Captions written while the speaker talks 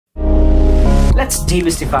Let's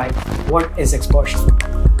demystify what is exposure.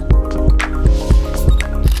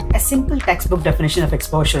 A simple textbook definition of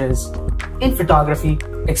exposure is, in photography,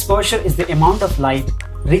 exposure is the amount of light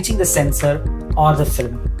reaching the sensor or the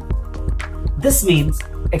film. This means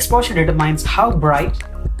exposure determines how bright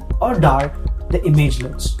or dark the image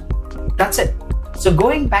looks. That's it. So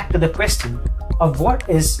going back to the question of what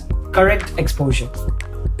is correct exposure.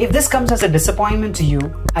 If this comes as a disappointment to you,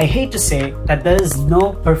 I hate to say that there is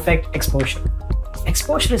no perfect exposure.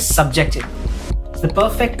 Exposure is subjective. The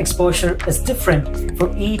perfect exposure is different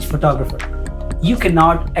for each photographer. You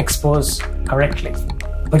cannot expose correctly,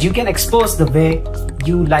 but you can expose the way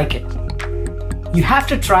you like it. You have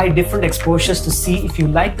to try different exposures to see if you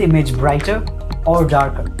like the image brighter or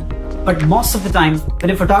darker. But most of the time,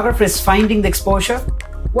 when a photographer is finding the exposure,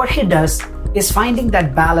 what he does is finding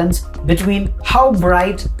that balance between how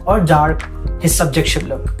bright or dark his subject should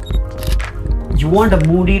look. You want a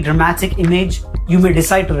moody, dramatic image, you may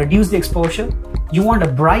decide to reduce the exposure. You want a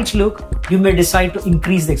bright look, you may decide to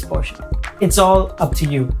increase the exposure. It's all up to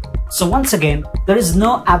you. So once again, there is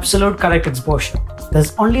no absolute correct exposure.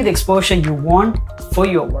 There's only the exposure you want for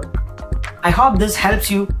your work. I hope this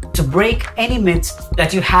helps you to break any myths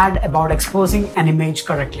that you had about exposing an image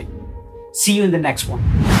correctly. See you in the next one.